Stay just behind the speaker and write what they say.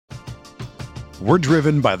We're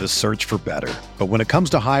driven by the search for better. But when it comes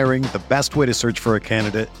to hiring, the best way to search for a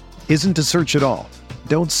candidate isn't to search at all.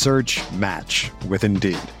 Don't search, match with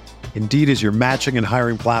Indeed. Indeed is your matching and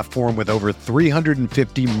hiring platform with over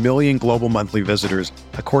 350 million global monthly visitors,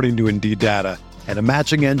 according to Indeed data, and a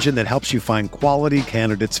matching engine that helps you find quality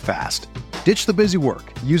candidates fast. Ditch the busy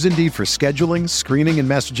work. Use Indeed for scheduling, screening, and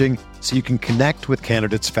messaging so you can connect with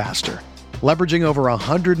candidates faster. Leveraging over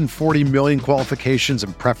 140 million qualifications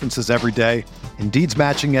and preferences every day, Indeed's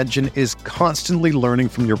matching engine is constantly learning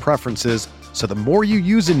from your preferences, so the more you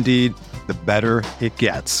use Indeed, the better it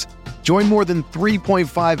gets. Join more than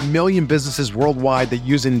 3.5 million businesses worldwide that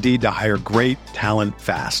use Indeed to hire great talent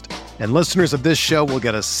fast. And listeners of this show will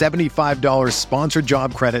get a $75 sponsored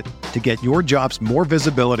job credit to get your jobs more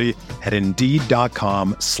visibility at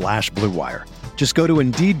Indeed.com/Blue Wire. Just go to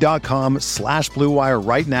Indeed.com/Blue Wire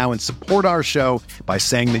right now and support our show by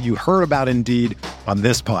saying that you heard about Indeed on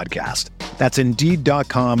this podcast. That's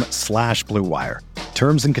Indeed.com/Blue Wire.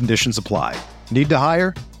 Terms and conditions apply. Need to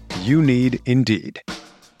hire? You need Indeed.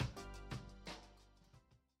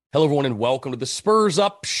 Hello, everyone, and welcome to the Spurs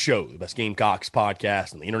Up Show, the best Gamecocks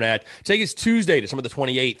podcast on the internet. Today is Tuesday, December the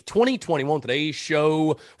 28th, 2021. Today's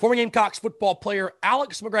show, former Gamecocks football player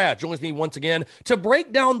Alex McGrath joins me once again to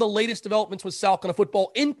break down the latest developments with South Carolina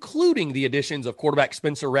football, including the additions of quarterback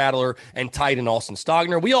Spencer Rattler and tight end Austin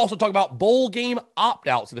Stogner. We also talk about bowl game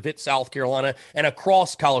opt-outs that have hit South Carolina and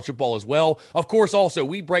across college football as well. Of course, also,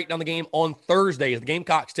 we break down the game on Thursday as the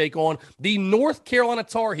Gamecocks take on the North Carolina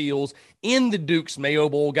Tar Heels in the Duke's Mayo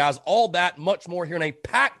Bowl. Guys, all that, much more here in a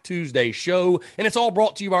packed Tuesday show, and it's all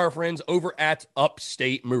brought to you by our friends over at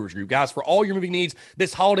Upstate Movers Group. Guys, for all your moving needs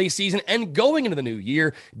this holiday season and going into the new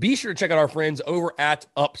year, be sure to check out our friends over at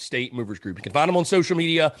Upstate Movers Group. You can find them on social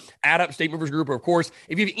media at Upstate Movers Group, or of course,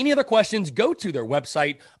 if you have any other questions, go to their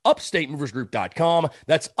website, upstatemoversgroup.com.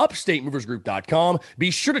 That's upstatemoversgroup.com.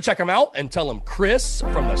 Be sure to check them out and tell them Chris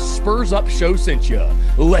from the Spurs Up Show sent you.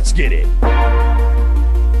 Let's get it.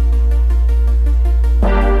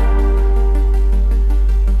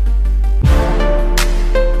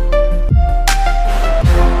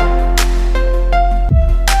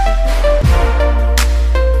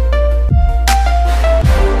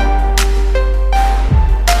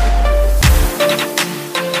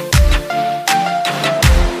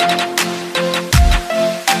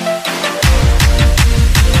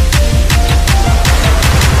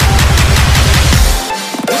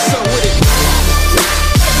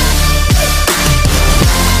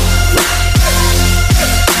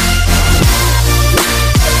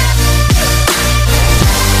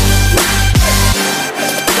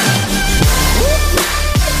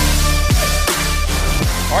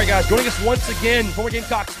 Joining us once again, former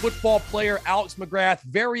Gamecocks football player Alex McGrath.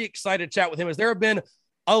 Very excited to chat with him as there have been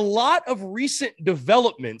a lot of recent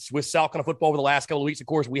developments with South Carolina football over the last couple of weeks. Of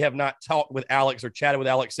course, we have not talked with Alex or chatted with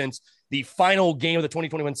Alex since the final game of the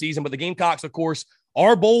 2021 season, but the Gamecocks, of course,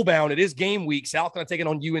 are bowl bound. It is game week. South Carolina taking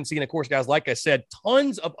on UNC. And of course, guys, like I said,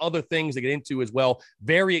 tons of other things to get into as well.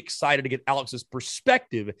 Very excited to get Alex's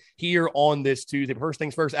perspective here on this Tuesday. First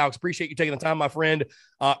things first, Alex, appreciate you taking the time, my friend.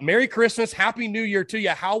 Merry Christmas. Happy New Year to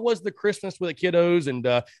you. How was the Christmas with the kiddos? And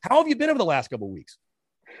how have you been over the last couple of weeks?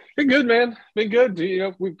 Been good, man. Been good. You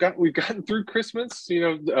know, we've gotten through Christmas.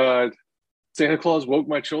 Santa Claus woke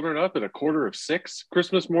my children up at 5:45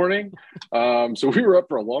 Christmas morning. So we were up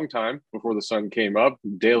for a long time before the sun came up,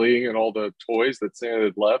 dailying and all the toys that Santa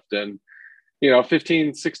had left. And,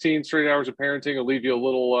 15, 16 straight hours of parenting will leave you a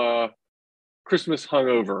little Christmas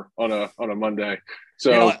hungover on a Monday.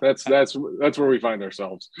 So that's where we find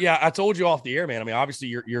ourselves. Yeah, I told you off the air, man. I mean, obviously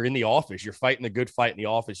you're in the office. You're fighting the good fight in the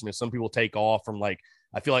office. Some people take off from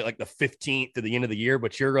I feel like the 15th to the end of the year,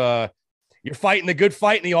 but you're fighting the good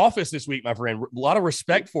fight in the office this week, my friend. A lot of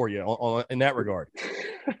respect for you in that regard.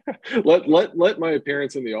 let my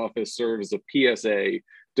appearance in the office serve as a PSA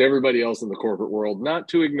to everybody else in the corporate world not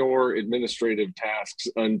to ignore administrative tasks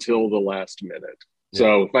until the last minute. Yeah.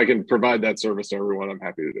 So if I can provide that service to everyone, I'm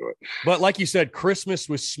happy to do it. But like you said, Christmas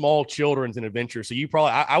with small children's an adventure. So you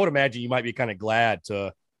probably, I would imagine you might be kind of glad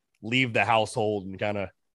to leave the household and kind of,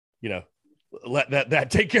 let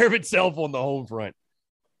that take care of itself on the home front.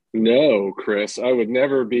 No, Chris, I would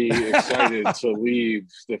never be excited to leave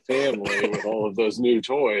the family with all of those new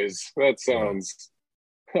toys. That sounds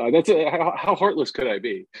how heartless could I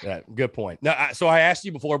be? Yeah, good point. Now, so I asked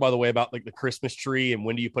you before, by the way, about the Christmas tree and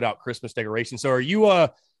when do you put out Christmas decorations. So are you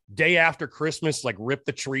a day after Christmas, rip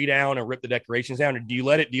the tree down and rip the decorations down, or do you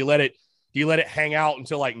let it hang out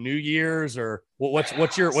until New Year's, or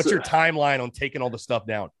what's your timeline on taking all the stuff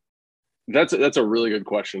down? That's a really good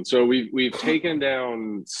question. So we've taken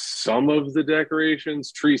down some of the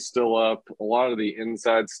decorations. Tree's still up. A lot of the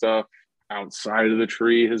inside stuff outside of the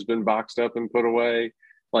tree has been boxed up and put away.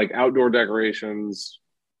 Like outdoor decorations,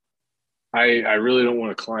 I really don't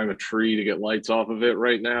want to climb a tree to get lights off of it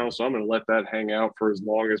right now. So I'm going to let that hang out for as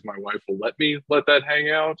long as my wife will let me let that hang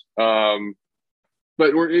out.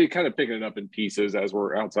 But we're kind of picking it up in pieces as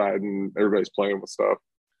we're outside and everybody's playing with stuff.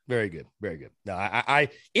 Very good. Very good. No, I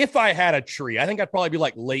if I had a tree, I think I'd probably be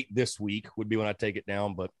like late this week would be when I take it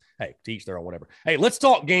down, but hey, to each their own, whatever. Hey, let's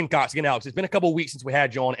talk Gamecocks again, Alex. It's been a couple of weeks since we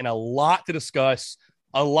had you on and a lot to discuss,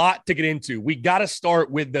 a lot to get into. We got to start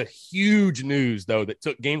with the huge news, though, that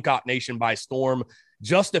took Gamecock Nation by storm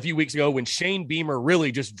just a few weeks ago when Shane Beamer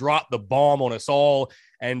really just dropped the bomb on us all.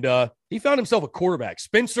 And he found himself a quarterback.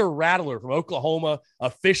 Spencer Rattler from Oklahoma,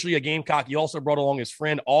 officially a Gamecock. He also brought along his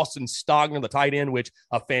friend Austin Stogner, the tight end, which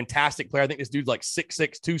a fantastic player. I think this dude's like 6'6",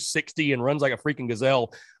 260 and runs like a freaking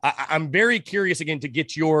gazelle. I'm very curious, again, to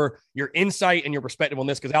get your insight and your perspective on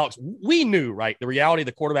this because, Alex, we knew, right, the reality of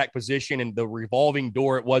the quarterback position and the revolving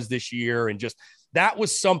door it was this year. And just that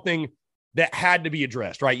was something that had to be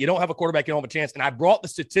addressed, right? You don't have a quarterback, you don't have a chance. And I brought the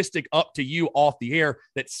statistic up to you off the air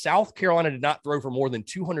that South Carolina did not throw for more than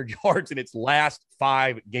 200 yards in its last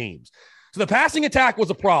 5 games. So the passing attack was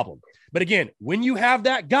a problem. But again, when you have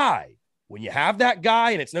that guy,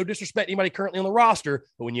 and it's no disrespect to anybody currently on the roster,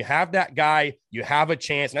 but when you have that guy, you have a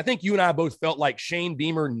chance. And I think you and I both felt like Shane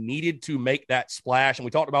Beamer needed to make that splash. And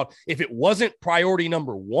we talked about if it wasn't priority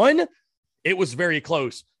number 1, it was very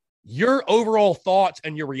close. Your overall thoughts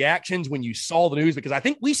and your reactions when you saw the news, because I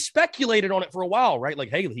think we speculated on it for a while, right?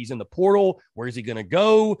 Like, hey, he's in the portal. Where is he going to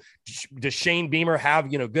go? Does Shane Beamer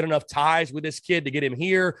have, good enough ties with this kid to get him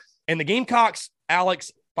here? And the Gamecocks,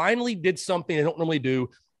 Alex, finally did something they don't normally do.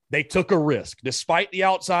 They took a risk. Despite the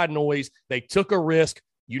outside noise, they took a risk.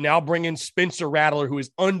 You now bring in Spencer Rattler, who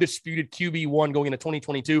is undisputed QB1 going into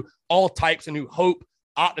 2022, all types of new hope,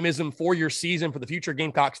 optimism for your season, for the future of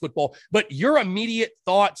Gamecocks football. But your immediate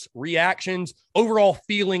thoughts, reactions, overall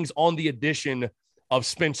feelings on the addition of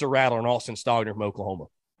Spencer Rattler and Austin Stogner from Oklahoma.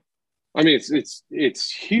 I mean,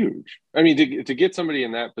 it's huge. I mean, to get somebody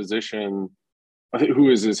in that position who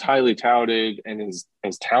is as highly touted and is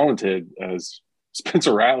as talented as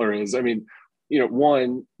Spencer Rattler is, I mean,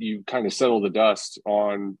 one, you kind of settle the dust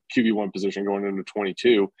on QB1 position going into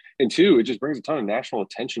 22, and 2, it just brings a ton of national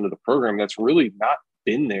attention to the program that's really not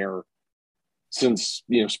been there since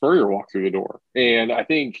Spurrier walked through the door. And I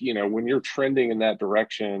think when you're trending in that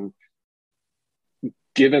direction,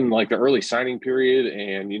 given like the early signing period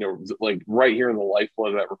and like right here in the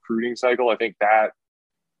lifeblood of that recruiting cycle, I think that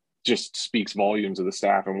just speaks volumes of the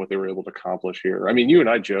staff and what they were able to accomplish here. I mean, you and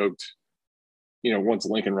I joked once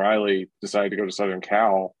Lincoln Riley decided to go to Southern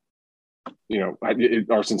Cal,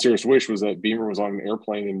 our sincerest wish was that Beamer was on an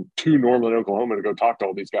airplane to Norman, Oklahoma to go talk to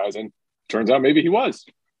all these guys. And turns out maybe he was.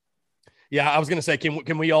 Yeah, I was going to say,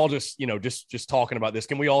 can we all just, just talking about this,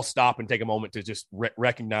 can we all stop and take a moment to just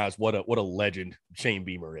recognize what a legend Shane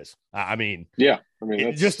Beamer is? I mean,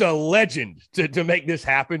 that's just a legend to make this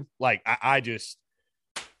happen. Like, it's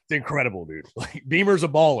incredible, dude. Like, Beamer's a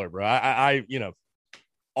baller, bro.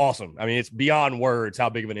 Awesome. I mean, it's beyond words how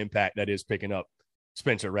big of an impact that is picking up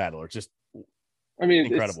Spencer Rattler. It's just,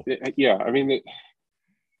 incredible.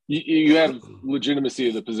 You have legitimacy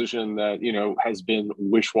of the position that, has been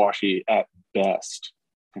wish-washy at best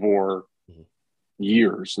for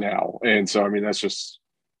years now. And so, I mean, that's just,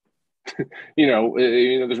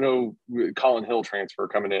 there's no Colin Hill transfer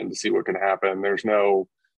coming in to see what can happen. There's no,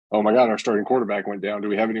 oh my God, our starting quarterback went down. Do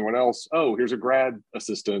we have anyone else? Oh, here's a grad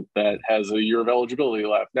assistant that has a year of eligibility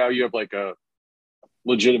left. Now you have like a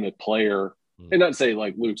legitimate player, and not to say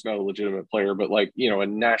like Luke's not a legitimate player, but like, a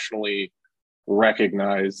nationally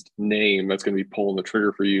recognized name that's going to be pulling the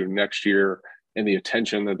trigger for you next year, and the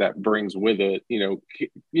attention that brings with it,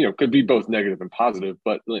 could be both negative and positive,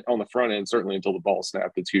 but on the front end, certainly until the ball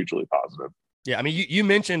snapped, it's hugely positive. Yeah. I mean, you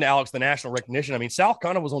mentioned, Alex, the national recognition. I mean, South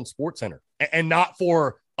Carolina was on SportsCenter and not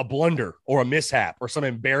for a blunder or a mishap or some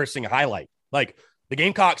embarrassing highlight. Like, the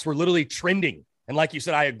Gamecocks were literally trending. And like you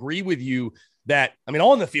said, I agree with you that, I mean,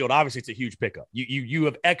 on the field, obviously it's a huge pickup. You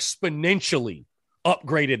have exponentially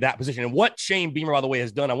upgraded that position. And what Shane Beamer, by the way,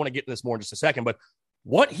 has done, I want to get to this more in just a second, but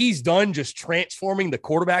what he's done just transforming the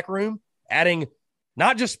quarterback room, adding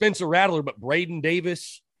not just Spencer Rattler, but Braden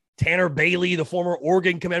Davis, Tanner Bailey, the former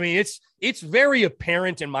Oregon commander. I mean, it's very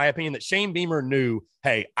apparent, in my opinion, that Shane Beamer knew,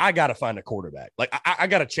 hey, I got to find a quarterback. Like, I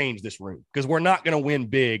got to change this room because we're not going to win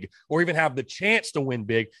big or even have the chance to win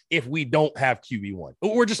big if we don't have QB1.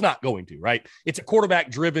 We're just not going to, right? It's a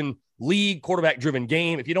quarterback-driven league, quarterback-driven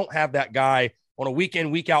game. If you don't have that guy on a week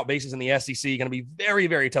in, week out basis in the SEC. Going to be very,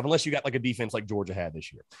 very tough unless you got like a defense like Georgia had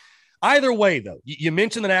this year. Either way, though, you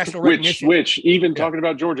mentioned the national recognition. Which even talking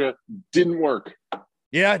about Georgia didn't work.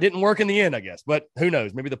 Yeah, it didn't work in the end, I guess. But who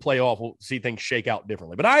knows? Maybe the playoff will see things shake out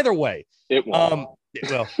differently. But either way, it won't.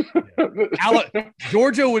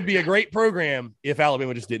 Georgia would be a great program if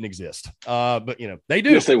Alabama just didn't exist. But they do.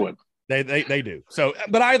 Yes, they would. They do. So,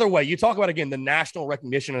 but either way, you talk about, again, the national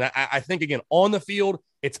recognition. And I think, again, on the field,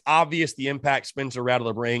 it's obvious the impact Spencer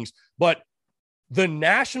Rattler brings. But the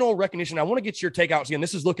national recognition, I want to get your takeouts again.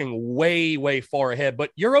 This is looking way, way far ahead. But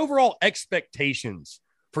your overall expectations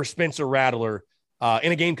for Spencer Rattler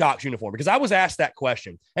in a Gamecocks uniform, because I was asked that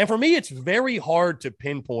question. And for me, it's very hard to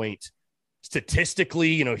pinpoint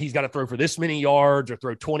statistically, he's got to throw for this many yards or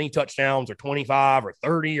throw 20 touchdowns or 25 or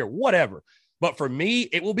 30 or whatever. But for me,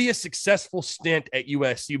 it will be a successful stint at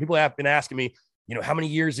USC. People have been asking me, how many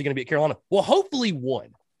years is he going to be at Carolina? Well, hopefully one,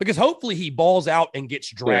 because hopefully he balls out and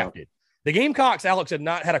gets drafted. Yeah. The Gamecocks, Alex, have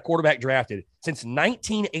not had a quarterback drafted since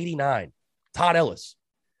 1989, Todd Ellis.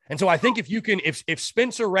 And so I think if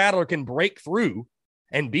Spencer Rattler can break through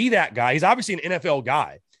and be that guy, he's obviously an NFL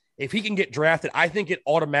guy. If he can get drafted, I think it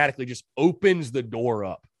automatically just opens the door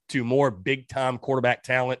up to more big-time quarterback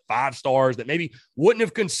talent, 5 stars that maybe wouldn't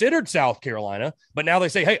have considered South Carolina, but now they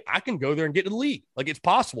say, hey, I can go there and get to the league. Like, it's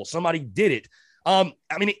possible. Somebody did it.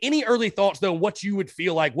 Any early thoughts, though, what you would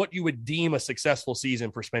feel like, what you would deem a successful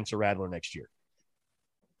season for Spencer Rattler next year?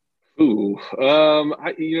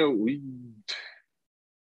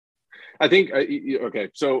 I think okay.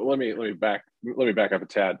 So let me back up a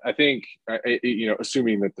tad. I think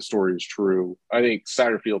assuming that the story is true, I think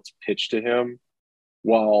Satterfield's pitch to him,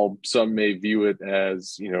 while some may view it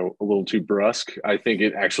as a little too brusque, I think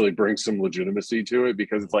it actually brings some legitimacy to it,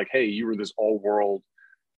 because it's like, hey, you were this all-world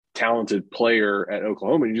talented player at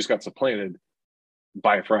Oklahoma, and you just got supplanted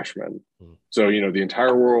by a freshman. So the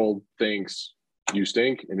entire world thinks you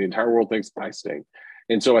stink, and the entire world thinks I stink.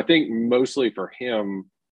 And so I think mostly for him,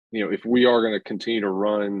 if we are going to continue to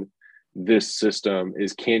run this system,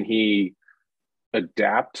 is can he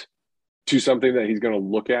adapt to something that he's going to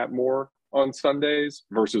look at more on Sundays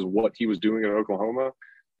versus what he was doing at Oklahoma?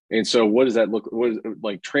 And so what does that look, what is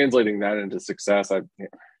like translating that into success?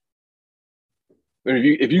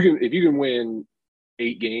 If you can win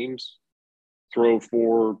 8 games, throw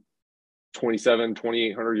for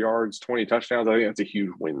 2,800 yards, 20 touchdowns, I think that's a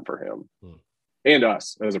huge win for him and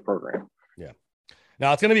us as a program. Yeah.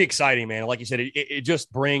 Now, it's going to be exciting, man. Like you said, it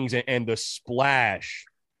just brings, and the splash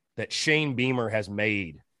that Shane Beamer has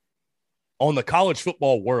made on the college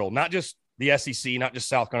football world, not just the SEC, not just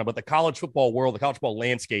South Carolina, but the college football world, the college football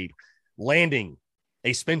landscape, landing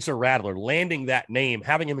a Spencer Rattler, landing that name,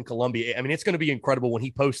 having him in Columbia. I mean, it's going to be incredible when he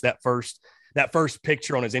posts that first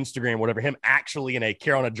picture on his Instagram, whatever, him actually in a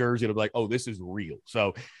Carolina jersey. It'll be like, oh, this is real.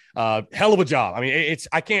 So hell of a job. I mean,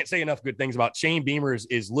 I can't say enough good things about Shane Beamer.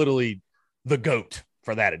 Is literally the GOAT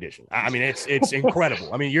for that edition. I mean, it's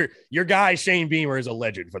incredible. I mean, your guy, Shane Beamer, is a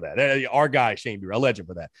legend for that. Our guy, Shane Beamer, a legend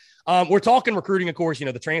for that. We're talking recruiting, of course.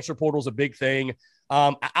 The transfer portal is a big thing.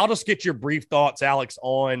 I'll just get your brief thoughts, Alex,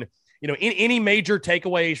 on, any major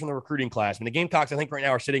takeaways from the recruiting class. I mean, the Gamecocks, I think right now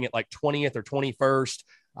are sitting at like 20th or 21st.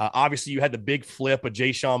 Obviously, you had the big flip of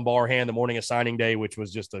Jayshawn Barham the morning of signing day, which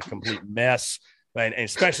was just a complete mess. And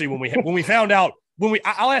especially when we found out,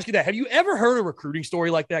 I'll ask you that. Have you ever heard a recruiting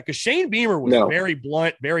story like that? Because Shane Beamer was very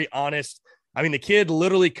blunt, very honest. I mean, the kid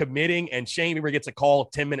literally committing, and Shane Beamer gets a call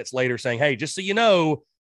 10 minutes later saying, hey, just so you know,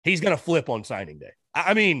 he's going to flip on signing day.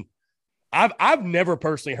 I mean, I've never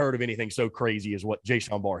personally heard of anything so crazy as what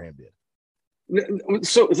Jayshawn Barham did.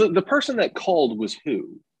 So the person that called was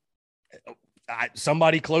who?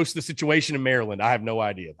 Somebody close to the situation in Maryland. I have no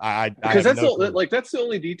idea. Because that's the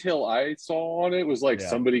only detail I saw on it was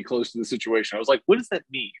somebody close to the situation. I was like, what does that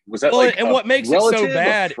mean? Was that what makes it so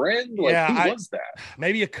bad? A friend? Who was that?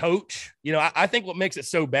 Maybe a coach. I think what makes it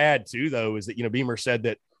so bad too, though, is that Beamer said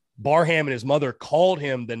that Barham and his mother called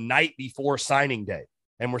him the night before signing day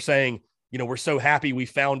and were saying, we're so happy we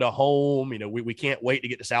found a home. We can't wait to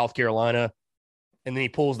get to South Carolina. And then he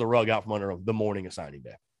pulls the rug out from under him the morning of signing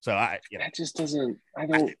day. So that just doesn't.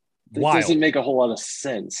 It doesn't make a whole lot of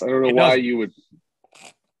sense. I don't know why you would.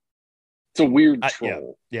 It's a weird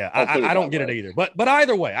troll. I don't get it either. But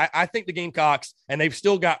either way, I think the Gamecocks, and they've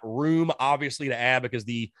still got room, obviously, to add, because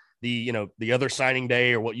the other signing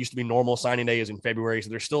day, or what used to be normal signing day, is in February. So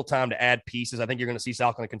there's still time to add pieces. I think you're going to see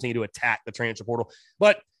South Carolina continue to attack the transfer portal.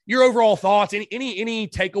 But your overall thoughts, any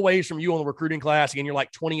takeaways from you on the recruiting class? Again, you're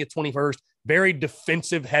like 20th, 21st, very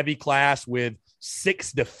defensive heavy class with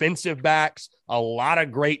 6 defensive backs, a lot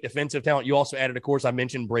of great defensive talent. You also added, of course, I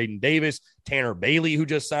mentioned Braden Davis, Tanner Bailey, who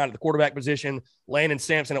just signed at the quarterback position, Landon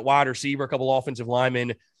Sampson at wide receiver, a couple offensive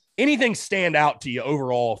linemen. Anything stand out to you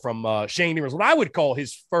overall from Shane Beamer's, what I would call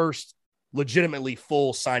his first legitimately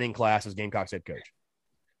full signing class as Gamecocks head coach?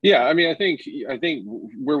 Yeah, I mean, I think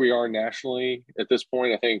where we are nationally at this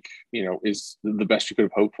point, I think, is the best you could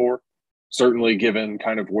have hoped for. Certainly, given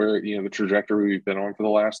kind of where, the trajectory we've been on for the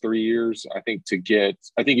last 3 years. I think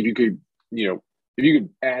if you could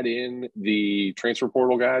add in the transfer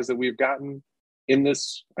portal guys that we've gotten in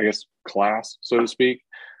this, I guess, class, so to speak,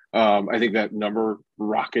 I think that number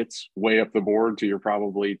rockets way up the board to your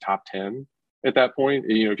probably top 10 at that point.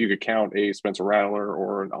 If you could count a Spencer Rattler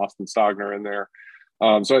or an Austin Stogner in there.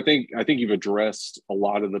 So I think you've addressed a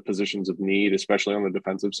lot of the positions of need, especially on the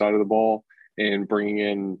defensive side of the ball, and bringing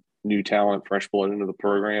in new talent, fresh blood into the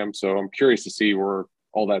program. So I'm curious to see where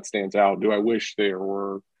all that stands out. Do I wish there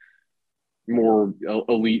were more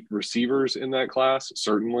elite receivers in that class?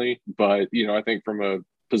 Certainly. But, I think from a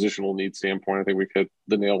positional need standpoint, I think we've hit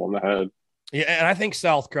the nail on the head. Yeah, and I think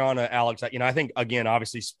South Carolina, Alex, I think, again,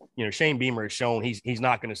 obviously, Shane Beamer has shown he's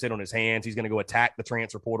not going to sit on his hands. He's going to go attack the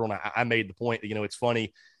transfer portal. And I made the point that, it's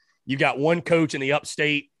funny. You've got one coach in the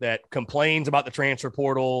upstate that complains about the transfer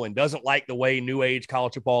portal and doesn't like the way new age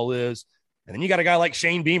college football is. And then you got a guy like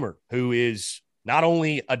Shane Beamer, who is not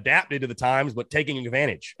only adapted to the times, but taking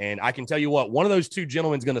advantage. And I can tell you what, one of those two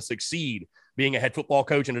gentlemen is going to succeed being a head football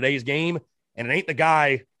coach in today's game. And it ain't the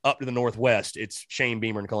guy up to the Northwest. It's Shane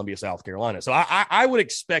Beamer in Columbia, South Carolina. So I would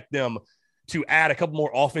expect them to add a couple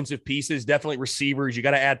more offensive pieces, definitely receivers. You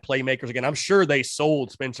got to add playmakers. Again, I'm sure they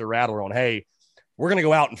sold Spencer Rattler on, hey, we're going to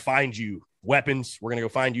go out and find you weapons. We're going to go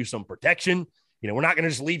find you some protection. We're not going to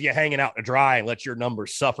just leave you hanging out to dry and let your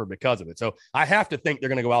numbers suffer because of it. So I have to think they're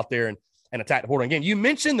going to go out there and attack the portal. Again, you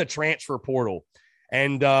mentioned the transfer portal.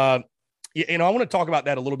 And, I want to talk about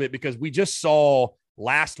that a little bit because we just saw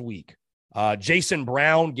last week, Jason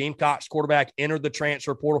Brown, Gamecocks quarterback, entered the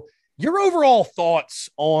transfer portal. Your overall thoughts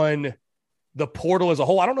on the portal as a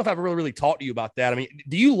whole? I don't know if I've really talked to you about that. I mean,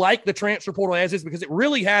 do you like the transfer portal as is? Because it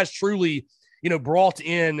really has truly, brought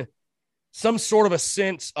in some sort of a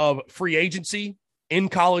sense of free agency in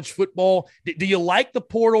college football. Do you like the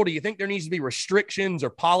portal? Do you think there needs to be restrictions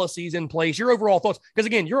or policies in place? Your overall thoughts? Because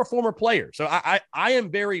again, you're a former player. So I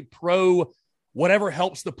am very pro whatever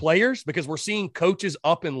helps the players because we're seeing coaches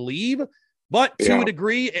up and leave. But to a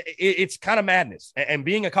degree, it's kind of madness. And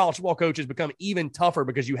being a college football coach has become even tougher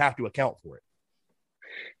because you have to account for it.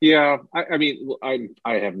 Yeah, I mean,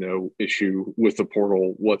 I have no issue with the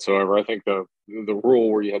portal whatsoever. I think the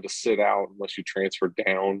rule where you had to sit out unless you transferred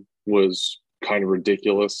down was kind of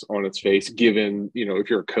ridiculous on its face, given, if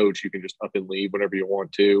you're a coach, you can just up and leave whenever you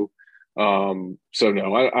want to. So,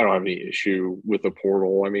 no, I don't have any issue with the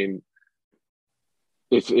portal. I mean,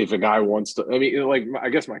 if a guy wants to, I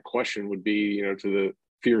guess my question would be, to the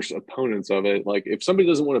fierce opponents of it, like if somebody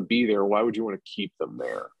doesn't want to be there, why would you want to keep them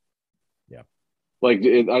there? Yeah. I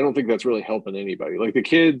don't think that's really helping anybody. Like the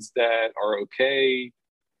kids that are okay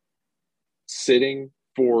sitting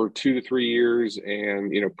for 2 to 3 years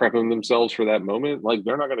and, prepping themselves for that moment, like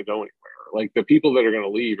they're not going to go anywhere. Like the people that are going to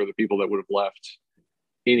leave are the people that would have left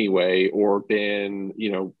anyway, or been,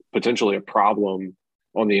 potentially a problem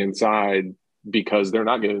on the inside because they're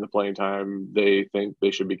not getting the playing time they think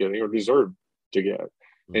they should be getting or deserve to get.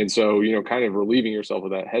 And so, kind of relieving yourself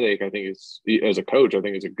of that headache, I think is, as a coach, I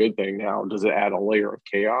think is a good thing. Now, does it add a layer of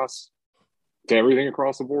chaos to everything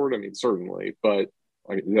across the board? I mean, certainly, but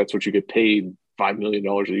that's what you get paid $5 million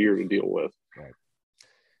a year to deal with. Right.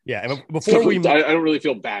 Yeah. And before I don't really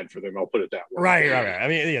feel bad for them. I'll put it that way. Right. I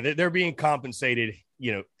mean, they're being compensated,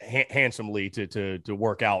 handsomely to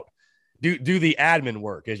work out. Do the admin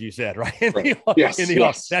work, as you said, right?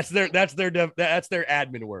 Yes. That's their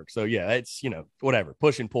admin work. So yeah, it's, whatever,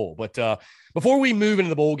 push and pull. But before we move into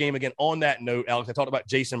the bowl game, again, on that note, Alex, I talked about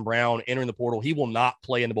Jason Brown entering the portal. He will not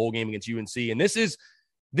play in the bowl game against UNC. And this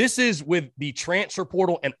is with the transfer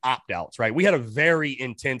portal and opt-outs, right? We had a very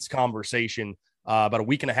intense conversation about a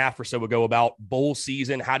week and a half or so ago about bowl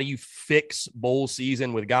season. How do you fix bowl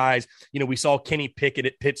season with guys? We saw Kenny Pickett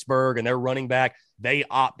at Pittsburgh and their running back, they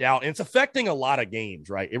opt out, and it's affecting a lot of games,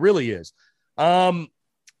 right? It really is. I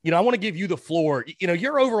want to give you the floor,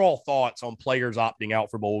 your overall thoughts on players opting out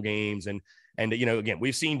for bowl games. And again,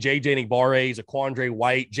 we've seen JJ Nigbares, Aquandre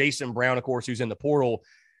White, Jason Brown, of course, who's in the portal.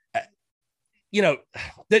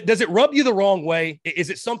 Does it rub you the wrong way? Is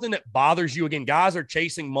it something that bothers you? Again, guys are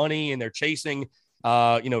chasing money and they're chasing,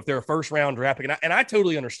 if they're a first round draft pick. And I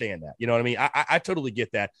totally understand that. You know what I mean? I totally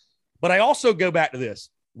get that. But I also go back to this.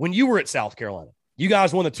 When you were at South Carolina, You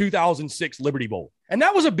guys won the 2006 Liberty Bowl, and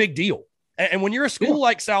that was a big deal. And when you're a school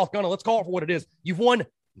like South Carolina, let's call it for what it is, you've won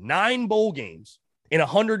 9 bowl games in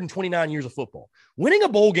 129 years of football. Winning a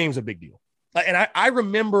bowl game is a big deal. And I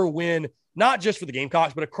remember when, not just for the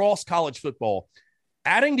Gamecocks, but across college football,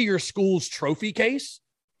 adding to your school's trophy case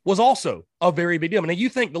was also a very big deal. I mean, you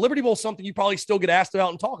think the Liberty Bowl is something you probably still get asked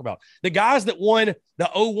about and talk about. The guys that won the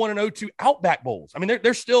 01 and 02 Outback Bowls, I mean,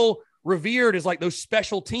 they're still revered as like those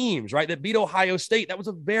special teams, right, that beat Ohio State. That was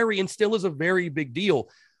and still is a very big deal.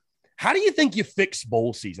 How do you think you fix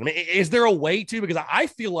bowl season? I mean, is there a way to? Because I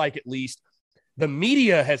feel like at least the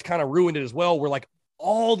media has kind of ruined it as well, where like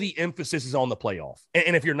all the emphasis is on the playoff.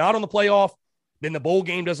 And if you're not on the playoff, then the bowl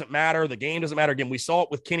game doesn't matter. The game doesn't matter. Again, we saw it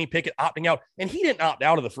with Kenny Pickett opting out, and he didn't opt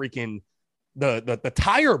out of the freaking the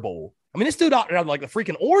Tire Bowl. I mean, this dude opted out of like the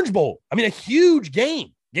freaking Orange Bowl. I mean, a huge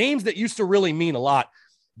games that used to really mean a lot.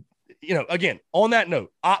 You know, again, on that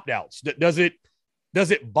note, opt-outs, does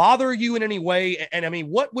it bother you in any way? And I mean,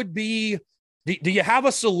 what would be, do you have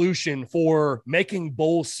a solution for making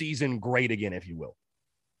bowl season great again, if you will?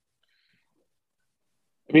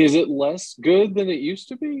 I mean, is it less good than it used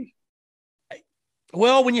to be?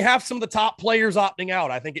 Well, when you have some of the top players opting out,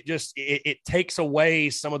 I think it takes away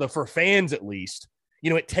some of the, for fans at least, you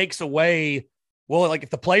know, it takes away, well, like if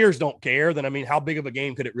the players don't care, then I mean, how big of a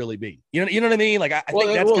game could it really be? You know what I mean? Like I think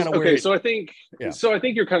that's kind of where. Okay, so I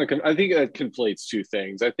think you're kind of. I think that conflates two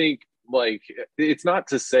things. I think like it's not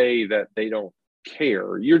to say that they don't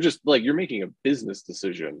care. You're just like you're making a business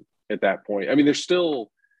decision at that point. I mean, there's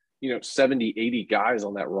still 70, 80 guys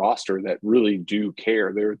on that roster that really do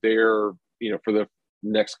care. They're there for the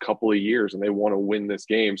next couple of years, and they want to win this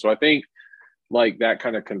game. So I think like that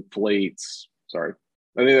kind of conflates.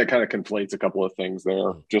 I think that kind of conflates a couple of things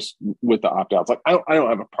there just with the opt-outs. Like I don't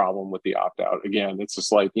have a problem with the opt-out. Again, it's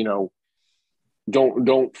just like,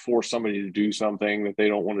 don't force somebody to do something that they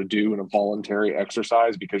don't want to do in a voluntary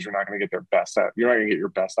exercise because you're not going to get your best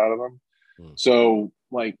out of them. So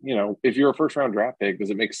like, if you're a first round draft pick, does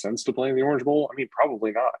it make sense to play in the Orange Bowl? I mean,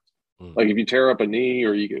 probably not. Like if you tear up a knee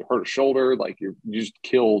or you get hurt a shoulder, like you just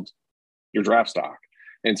killed your draft stock.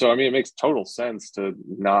 And so, I mean, it makes total sense to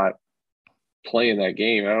not play in that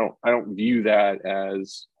game. I don't view that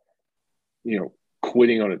as,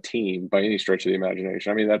 quitting on a team by any stretch of the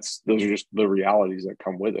imagination. I mean, those are just the realities that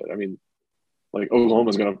come with it. I mean, like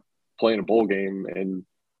Oklahoma's going to play in a bowl game, and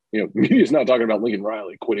media's not talking about Lincoln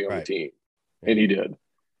Riley quitting on the team, and he did.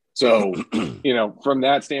 So, from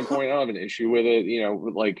that standpoint, I don't have an issue with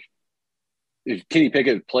it. Like if Kenny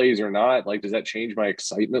Pickett plays or not, like does that change my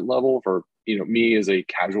excitement level for me as a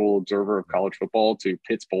casual observer of college football to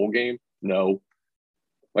Pitt's bowl game? No.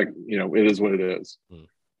 Like, it is what it is.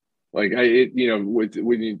 Like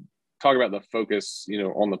when you talk about the focus,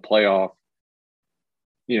 on the playoff,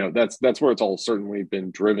 that's where it's all certainly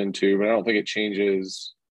been driven to, but I don't think it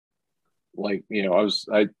changes. Like,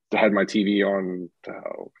 I had my TV on,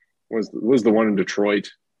 was the one in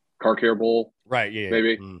Detroit, Car Care Bowl. Right. Yeah.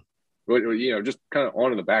 Maybe. But, just kind of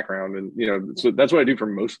on in the background. And, so that's what I do for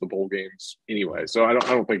most of the bowl games anyway. So I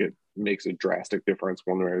don't think it makes a drastic difference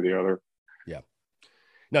one way or the other. Yeah.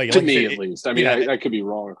 No, to me at least. I mean, I could be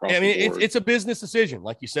wrong across. I mean, it's a business decision,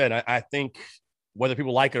 like you said. I think whether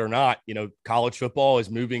people like it or not, college football is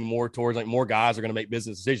moving more towards like more guys are going to make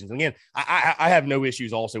business decisions. And again, I have no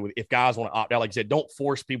issues also with if guys want to opt out. Like you said, don't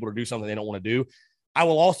force people to do something they don't want to do. I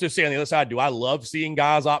will also say on the other side, do I love seeing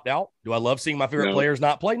guys opt out? Do I love seeing my favorite players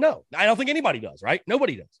not play? No, I don't think anybody does, right?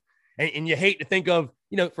 Nobody does. And you hate to think of,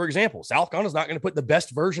 for example, South Carolina's not going to put the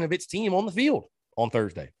best version of its team on the field on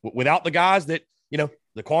Thursday without the guys that,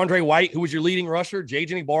 the Quandre White, who was your leading rusher,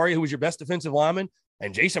 J.J. Barry, who was your best defensive lineman,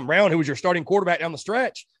 and Jason Brown, who was your starting quarterback down the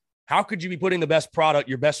stretch. How could you be putting the best product,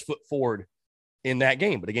 your best foot forward in that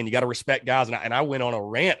game? But again, you got to respect guys. And I went on a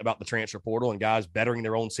rant about the transfer portal and guys bettering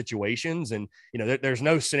their own situations. And, there's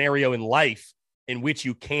no scenario in life in which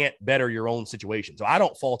you can't better your own situation. So I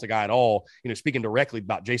don't fault a guy at all. Speaking directly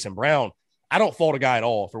about Jason Brown, I don't fault a guy at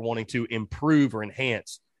all for wanting to improve or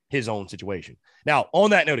enhance his own situation. Now, on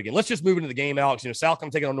that note, again, let's just move into the game, Alex. South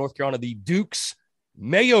Carolina taking on North Carolina, the Duke's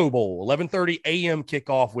Mayo Bowl, 11:30 a.m.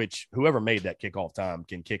 kickoff, which whoever made that kickoff time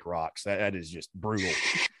can kick rocks. That is just brutal.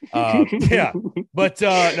 Yeah. But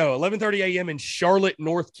no, 11:30 a.m. in Charlotte,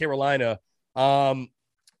 North Carolina.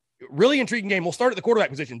 Really intriguing game. We'll start at the quarterback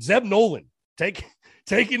position. Zeb Nolan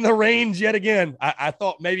taking the reins yet again. I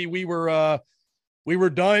thought maybe we were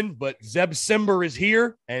done, but Zeb Simber is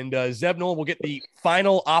here, and Zeb Nolan will get the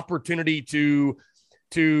final opportunity to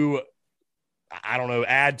I don't know,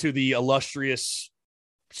 add to the illustrious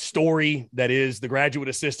story that is the graduate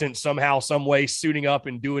assistant somehow, some way suiting up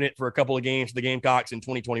and doing it for a couple of games for the Gamecocks in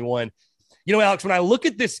 2021. Alex, when I look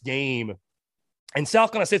at this game, and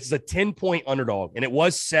South Carolina sits as a 10-point underdog, and it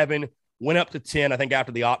was 7, went up to 10, I think,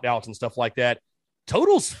 after the opt-outs and stuff like that.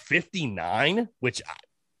 Total's 59, which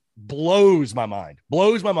blows my mind.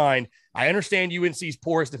 I understand UNC's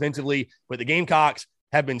porous defensively, but the Gamecocks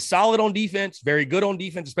have been solid on defense, very good on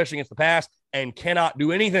defense, especially against the pass, and cannot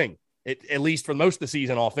do anything, at least for most of the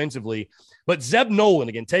season offensively. But Zeb Nolan,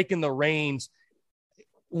 again, taking the reins.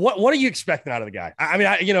 What are you expecting out of the guy?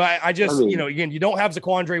 Again, you don't have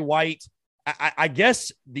Zaquandre White. I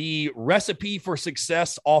guess the recipe for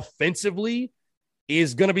success offensively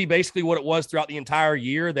is going to be basically what it was throughout the entire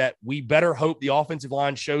year, that we better hope the offensive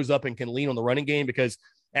line shows up and can lean on the running game, because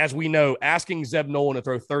as we know, asking Zeb Nolan to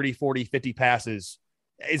throw 30, 40, 50 passes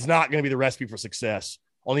is not going to be the recipe for success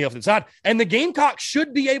on the offensive side. And the Gamecocks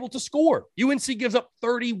should be able to score. UNC gives up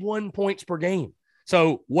 31 points per game.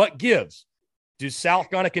 So what gives? Does South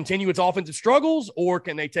Carolina continue its offensive struggles, or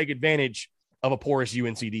can they take advantage of a porous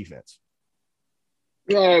UNC defense?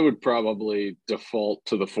 I would probably default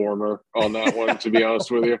to the former on that one, to be honest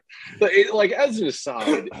with you. But as an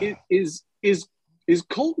aside, is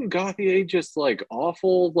Colton Gauthier just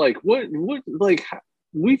awful? What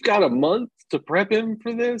we've got a month to prep him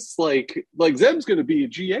for this. Zeb's going to be a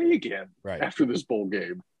GA again after this bowl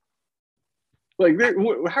game.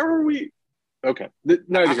 How are we? Okay,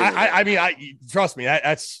 trust me,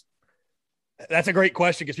 that's a great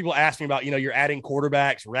question, because people ask me about, you're adding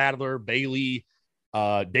quarterbacks, Rattler, Bailey,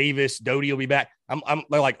 Davis, Doty will be back.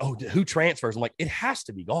 They're like, oh, who transfers? I'm like, it has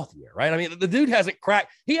to be Gauthier, right? I mean, the dude hasn't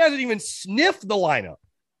cracked. He hasn't even sniffed the lineup.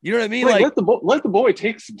 You know what I mean? Let the boy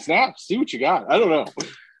take some snaps. See what you got. I don't know.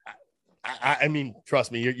 I mean,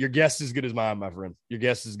 trust me, your guess is as good as mine, my friend. Your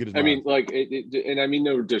guess is as good as mine. I mean, and I mean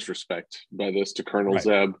no disrespect by this to Colonel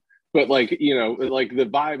Zeb, but the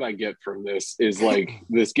vibe I get from this is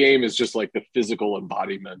this game is just the physical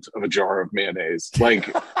embodiment of a jar of mayonnaise.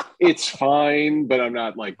 It's fine, but I'm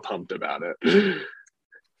not pumped about it.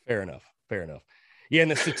 Fair enough. Yeah,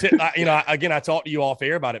 and again, I talked to you off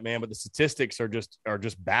air about it, man, but the statistics are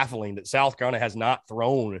just baffling, that South Carolina has not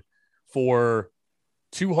thrown for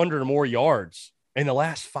 200 or more yards in the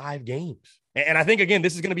last 5 games. And I think, again,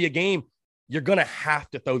 this is going to be a game you're going to have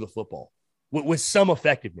to throw the football with some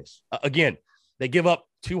effectiveness. Again, they give up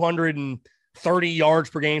 230 yards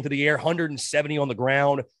per game to the air, 170 on the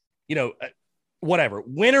ground. Whatever.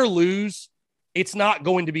 Win or lose, it's not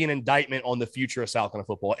going to be an indictment on the future of South Carolina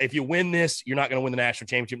football. If you win this, you're not going to win the national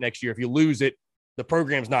championship next year. If you lose it, the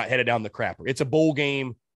program's not headed down the crapper. It's a bowl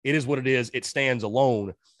game. It is what it is. It stands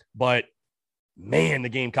alone. But, man, the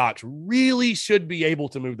Gamecocks really should be able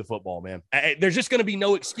to move the football, man. There's just going to be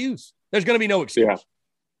no excuse. There's going to be no excuse. Yeah.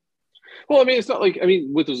 Well, I mean, it's not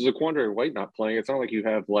with the Zaquandre White not playing, it's not like you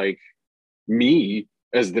have me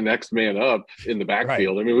as the next man up in the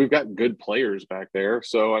backfield. Right. I mean, we've got good players back there.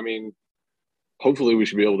 So, I mean, hopefully we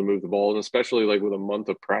should be able to move the ball. And especially with a month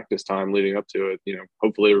of practice time leading up to it,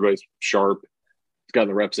 hopefully everybody's sharp. It's got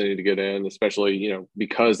the reps they need to get in, especially,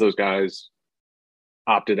 because those guys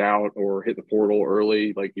opted out or hit the portal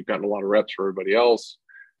early. You've gotten a lot of reps for everybody else.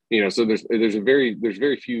 So there's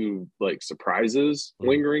very few surprises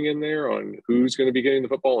lingering in there on who's going to be getting the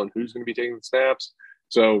football and who's going to be taking the snaps.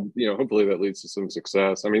 So, hopefully that leads to some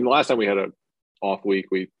success. I mean, the last time we had an off week,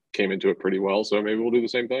 we came into it pretty well. So maybe we'll do the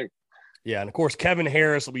same thing. Yeah. And of course, Kevin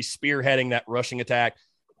Harris will be spearheading that rushing attack.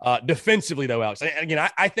 Defensively, though, Alex, again,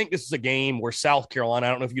 I think this is a game where South Carolina, I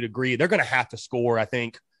don't know if you'd agree, they're going to have to score, I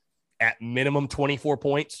think, at minimum 24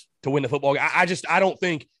 points to win the football game. I don't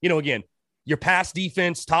think, again, your pass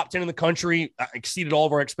defense, top 10 in the country, exceeded all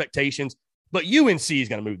of our expectations. But UNC is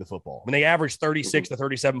going to move the football. I mean, they average 36 to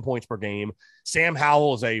 37 points per game. Sam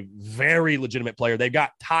Howell is a very legitimate player. They've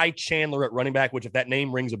got Ty Chandler at running back, which if that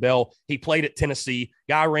name rings a bell, he played at Tennessee.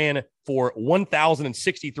 Guy ran for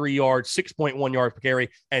 1,063 yards, 6.1 yards per carry,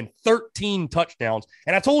 and 13 touchdowns.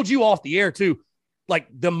 And I told you off the air, too,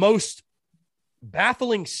 the most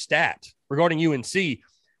baffling stat regarding UNC,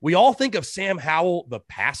 we all think of Sam Howell, the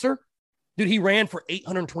passer. Dude, he ran for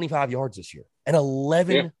 825 yards this year and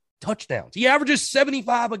 11 touchdowns. He averages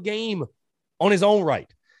 75 a game on his own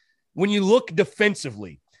right. When you look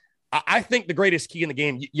defensively, I think the greatest key in the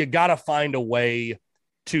game, you got to find a way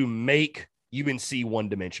to make UNC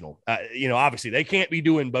one-dimensional. Obviously, they can't be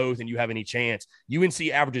doing both and you have any chance. UNC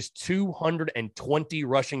averages 220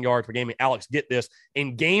 rushing yards per game. And Alex, get this.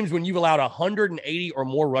 In games when you've allowed 180 or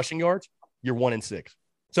more rushing yards, you're 1-6.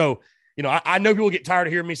 So, I know people get tired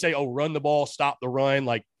of hearing me say, oh, run the ball, stop the run.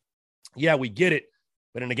 Yeah, we get it.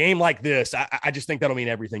 But in a game like this, I just think that'll mean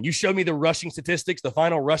everything. You show me the rushing statistics, the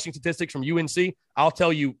final rushing statistics from UNC, I'll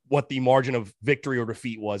tell you what the margin of victory or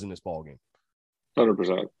defeat was in this ballgame.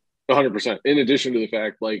 100%. 100%. In addition to the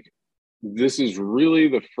fact, like, this is really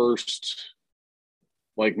the first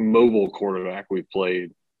like mobile quarterback we've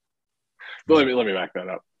played. But let me back that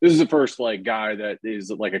up. This is the first like guy that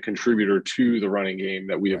is like a contributor to the running game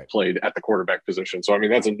that we have played at the quarterback position. So I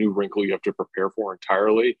mean, that's a new wrinkle you have to prepare for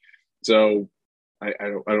entirely. So I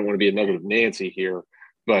don't want to be a negative Nancy here,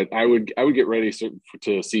 but I would get ready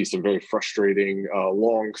to see some very frustrating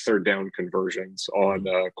long third down conversions on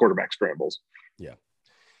quarterback scrambles. Yeah.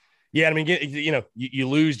 Yeah, I mean, you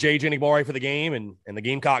lose J.J. Nigbari for the game, and the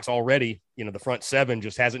Gamecocks already, the front seven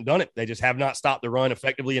just hasn't done it. They just have not stopped the run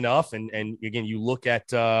effectively enough. And again, you look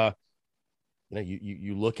at you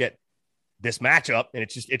look at this matchup, and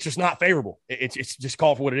it's just not favorable. It's just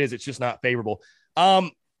called for what it is. It's just not favorable.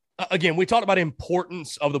 Again, we talked about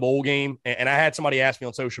importance of the bowl game, and I had somebody ask me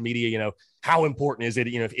on social media, how important is it?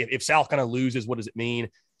 If South kind of loses, what does it mean?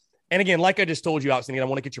 And again, like I just told you, Alex, and I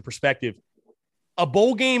want to get your perspective. A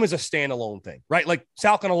bowl game is a standalone thing, right? Like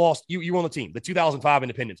South kind of lost. You were on the team, the 2005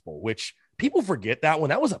 Independence Bowl, which people forget that one.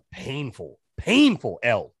 That was a painful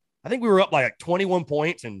L. I think we were up like 21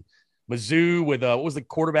 points, and Mizzou with what was the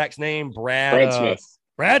quarterback's name? Brad Smith.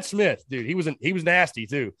 Brad Smith, dude, he was nasty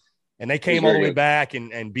too, and they came all the way back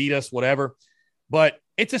and beat us, whatever. But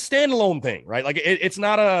it's a standalone thing, right? Like it's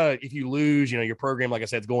not if you lose, your program, like I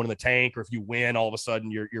said, is going in the tank, or if you win, all of a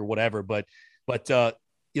sudden you're whatever. But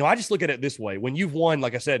I just look at it this way. When you've won,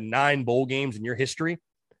 like I said, 9 bowl games in your history,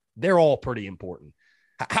 they're all pretty important.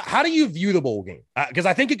 How do you view the bowl game? Because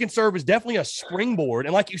I think it can serve as definitely a springboard.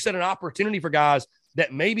 And like you said, an opportunity for guys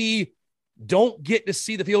that maybe don't get to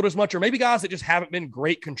see the field as much, or maybe guys that just haven't been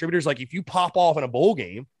great contributors. Like if you pop off in a bowl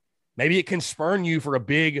game, maybe it can spurn you for a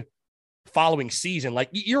big following season. Like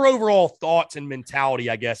your overall thoughts and mentality,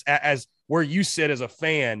 I guess, as where you sit as a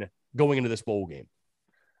fan going into this bowl game.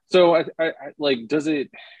 So I like, does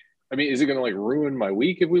it, I mean, is it going to like ruin my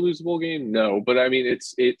week if we lose the bowl game? No, but I mean,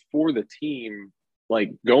 it's for the team,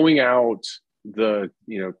 like going out the,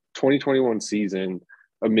 2021 season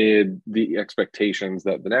amid the expectations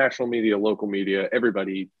that the national media, local media,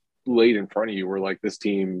 everybody laid in front of you were like, this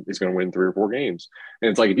team is going to win 3 or 4 games. And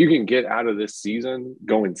it's like, if you can get out of this season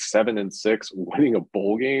going 7-6, winning a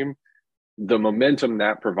bowl game, the momentum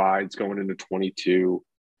that provides going into 22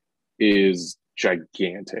 is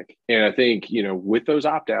gigantic. And I think, with those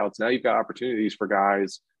opt-outs, now you've got opportunities for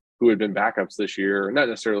guys who had been backups this year, not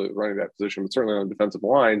necessarily running that position, but certainly on the defensive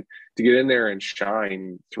line, to get in there and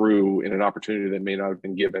shine through in an opportunity that may not have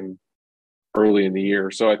been given early in the year.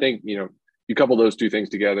 So I think, you couple those two things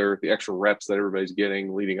together, the extra reps that everybody's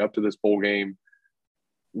getting leading up to this bowl game,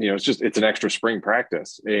 it's an extra spring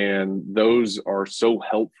practice. And those are so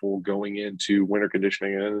helpful going into winter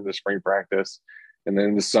conditioning and into the spring practice, and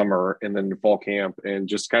then the summer, and then the fall camp, and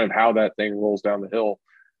just kind of how that thing rolls down the hill.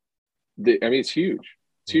 It's huge.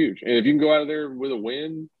 It's huge. And if you can go out of there with a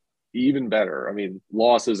win, even better. I mean,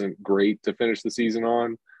 loss isn't great to finish the season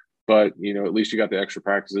on, but, at least you got the extra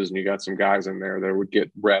practices and you got some guys in there that would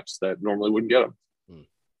get reps that normally wouldn't get them.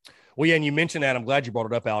 Well, yeah, and you mentioned that. I'm glad you brought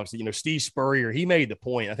it up, Alex. Steve Spurrier, he made the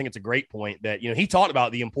point. I think it's a great point that, he talked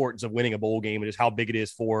about the importance of winning a bowl game and just how big it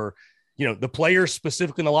is for the players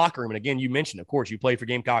specifically in the locker room. And again, you mentioned, of course, you played for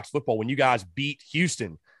Gamecocks football when you guys beat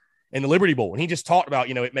Houston in the Liberty Bowl. And he just talked about,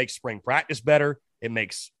 it makes spring practice better. It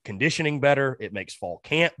makes conditioning better. It makes fall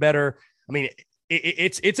camp better. I mean,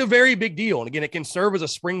 it's a very big deal. And again, it can serve as a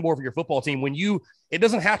springboard for your football team it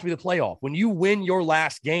doesn't have to be the playoff. When you win your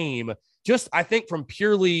last game, just I think from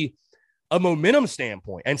purely a momentum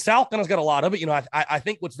standpoint, and South Carolina's got a lot of it. I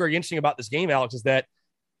think what's very interesting about this game, Alex, is that,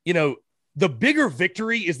 the bigger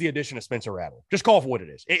victory is the addition of Spencer Rattler. Just call it for what it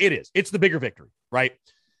is. It is. It's the bigger victory, right?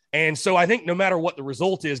 And so I think no matter what the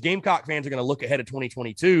result is, Gamecock fans are going to look ahead of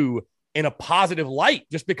 2022 in a positive light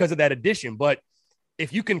just because of that addition. But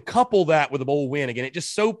if you can couple that with a bowl win, again, it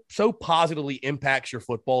just so positively impacts your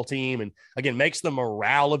football team, and again, makes the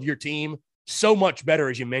morale of your team so much better,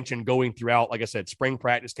 as you mentioned, going throughout, like I said, spring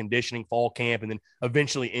practice, conditioning, fall camp, and then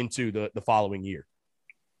eventually into the following year.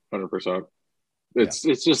 100%.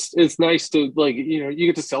 It's nice to, like, you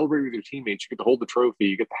get to celebrate with your teammates. You get to hold the trophy.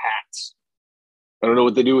 You get the hats. I don't know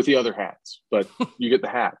what they do with the other hats, but you get the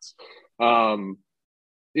hats.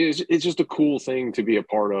 It's just a cool thing to be a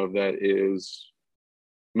part of that is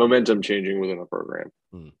momentum changing within a program.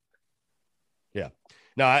 Yeah.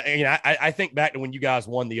 No, I think back to when you guys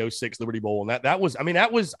won the 06 Liberty Bowl, and that was,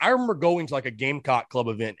 I remember going to like a Gamecock Club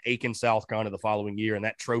event, Aiken, South Carolina, the following year, and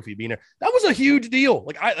that trophy being there. That was a huge deal.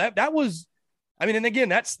 Like that was, and again,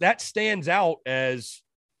 that stands out as,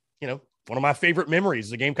 one of my favorite memories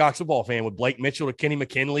as a Gamecocks football fan, with Blake Mitchell to Kenny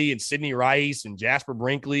McKinley and Sidney Rice and Jasper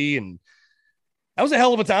Brinkley. And that was a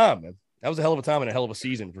hell of a time, man. That was a hell of a time and a hell of a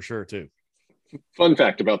season for sure, too. Fun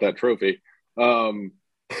fact about that trophy. I'm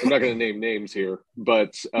not going to name names here,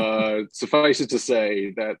 but suffice it to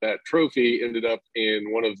say that that trophy ended up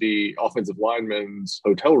in one of the offensive linemen's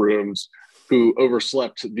hotel rooms who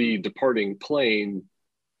overslept the departing plane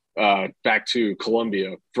back to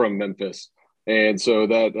Columbia from Memphis. And so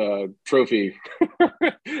that trophy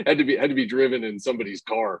had to be driven in somebody's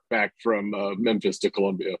car back from Memphis to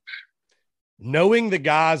Columbia. Knowing the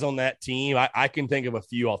guys on that team, I can think of a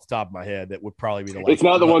few off the top of my head that would probably be the last. It's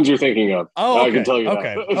not the ones you're thinking of. Oh, okay. I can tell you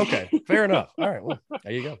okay. that. Okay. Fair enough. All right. Well,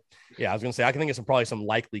 there you go. Yeah, I was going to say, I can think of probably some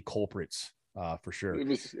likely culprits for sure.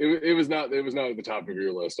 It was not at the top of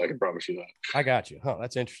your list. I can promise you that. I got you. Huh,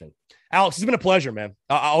 that's interesting. Alex, it's been a pleasure, man.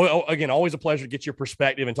 Again, always a pleasure to get your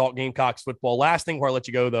perspective and talk Gamecocks football. Last thing before I let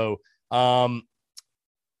you go, though,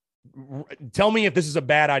 tell me if this is a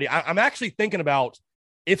bad idea. I'm actually thinking about,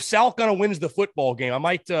 if South Carolina wins the football game, I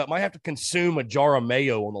might have to consume a jar of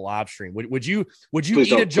mayo on the live stream. Would you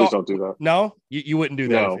please eat a jar? Please don't do that. No, you wouldn't do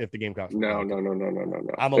that No. if the Gamecocks. No. I'm It's not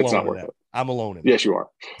alone in worth that. it. I'm alone in Yes, you are.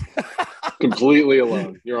 Completely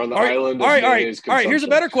alone. You're on the island. All right. Here's a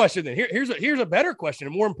better question then. Here's a better question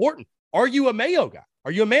and more important. Are you a mayo guy?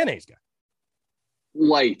 Are you a mayonnaise guy?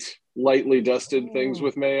 Lightly dusted things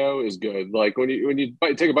with mayo is good. Like when you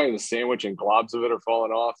take a bite of the sandwich and globs of it are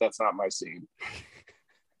falling off, that's not my scene.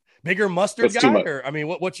 Bigger mustard That's guy, too much. or I mean,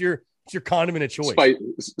 what's your condiment of choice?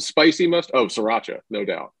 Spicy mustard. Oh, sriracha, no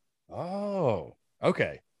doubt. Oh,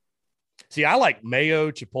 okay. See, I like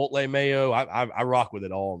mayo, chipotle mayo. I rock with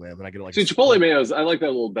it all, man. When I get like chipotle mayos, I like that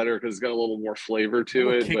a little better because it's got a little more flavor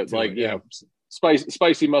to it. But like, yeah,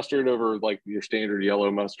 spicy mustard over like your standard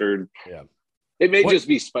yellow mustard. Yeah. It may just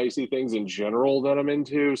be spicy things in general that I'm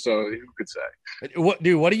into. So who could say? What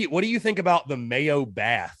do you think about the mayo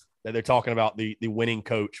bath that they're talking about? The winning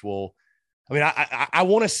coach will. I mean, I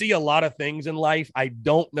want to see a lot of things in life. I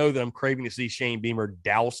don't know that I'm craving to see Shane Beamer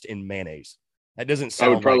doused in mayonnaise. That doesn't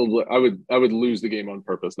sound. I would lose the game on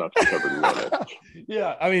purpose not to be covered in mayonnaise.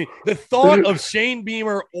 Yeah, I mean, the thought of Shane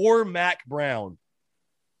Beamer or Mac Brown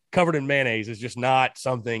covered in mayonnaise is just not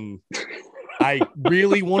something I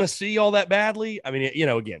really want to see all that badly. I mean,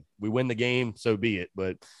 again, we win the game, so be it.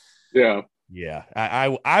 But yeah,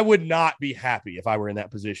 I would not be happy if I were in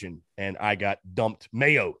that position and I got dumped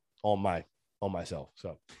mayo on myself.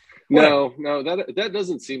 So no, that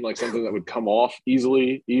doesn't seem like something that would come off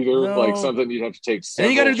easily either. No. Like something you'd have to take.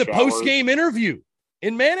 And you got to do the post game interview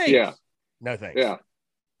in mayonnaise. Yeah, no thanks. Yeah,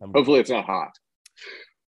 hopefully it's not hot.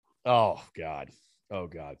 Oh God.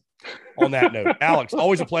 On that note, Alex,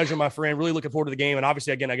 always a pleasure, my friend. Really looking forward to the game. And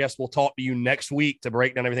obviously, again, I guess we'll talk to you next week to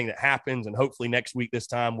break down everything that happens. And hopefully next week, this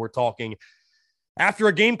time, we're talking after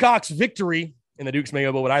a Gamecocks victory in the Dukes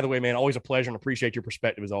Mayo Bowl. But either way, man, always a pleasure and appreciate your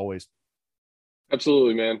perspective as always.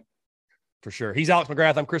 Absolutely, man. For sure. He's Alex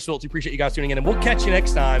McGrath. I'm Chris Phillips. Appreciate you guys tuning in. And we'll catch you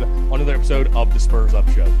next time on another episode of the Spurs Up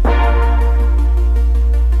Show.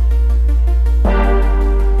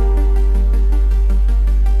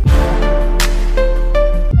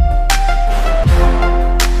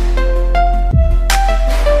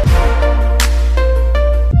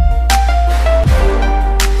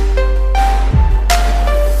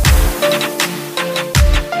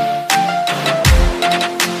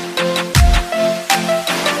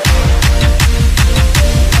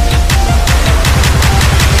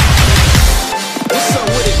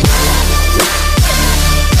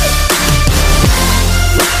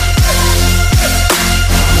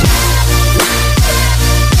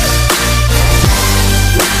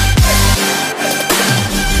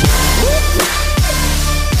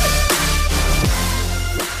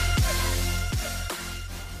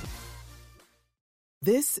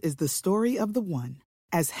 This is the story of the one.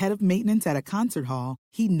 As head of maintenance at a concert hall,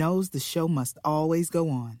 he knows the show must always go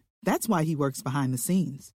on. That's why he works behind the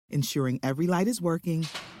scenes, ensuring every light is working,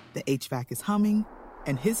 the HVAC is humming,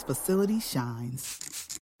 and his facility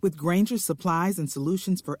shines. With Grainger's supplies and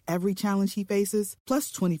solutions for every challenge he faces,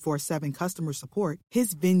 plus 24/7 customer support,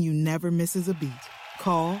 his venue never misses a beat.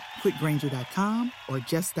 Call quickgrainger.com or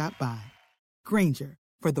just stop by. Grainger,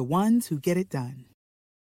 for the ones who get it done.